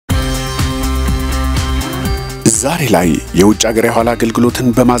ዛሬ ላይ የውጭ ሀገር የኋላ አገልግሎትን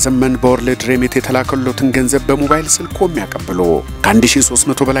በማዘመን በወርልድ ሬሚት የተላከሉትን ገንዘብ በሞባይል ስልኮ የሚያቀብሉ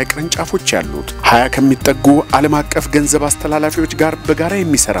ከ1300 በላይ ቅርንጫፎች ያሉት 20 ከሚጠጉ ዓለም አቀፍ ገንዘብ አስተላላፊዎች ጋር በጋራ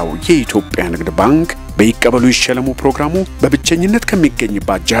የሚሰራው የኢትዮጵያ ንግድ ባንክ በይቀበሉ ይሸለሙ ፕሮግራሙ በብቸኝነት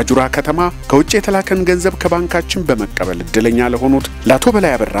ከሚገኝባት ጃጁራ ከተማ ከውጭ የተላከን ገንዘብ ከባንካችን በመቀበል እድለኛ ለሆኑት ለአቶ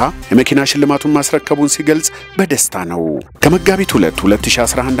በላይ አበራ የመኪና ሽልማቱን ማስረከቡን ሲገልጽ በደስታ ነው። ከመጋቢት 2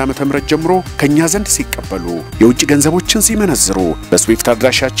 2011 ዓ.ም ጀምሮ ከኛ ዘንድ ሲቀበሉ የውጭ ገንዘቦችን ሲመነዝሩ በስዊፍት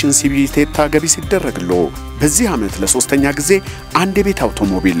አድራሻችን ሲቢቴታ ገቢ ሲደረግሎ በዚህ ዓመት ለሶስተኛ ጊዜ አንድ የቤት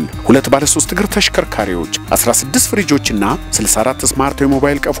አውቶሞቢል 2 ባለ 3 እግር ተሽከርካሪዎች 16 ፍሪጆችና 64 ስማርት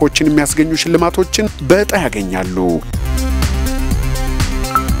የሞባይል ቀፎችን የሚያስገኙ ሽልማቶችን በዕጣ ያገኛሉ።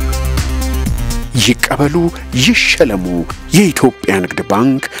 ይቀበሉ ይሸለሙ። የኢትዮጵያ ንግድ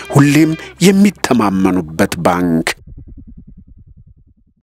ባንክ ሁሌም የሚተማመኑበት ባንክ።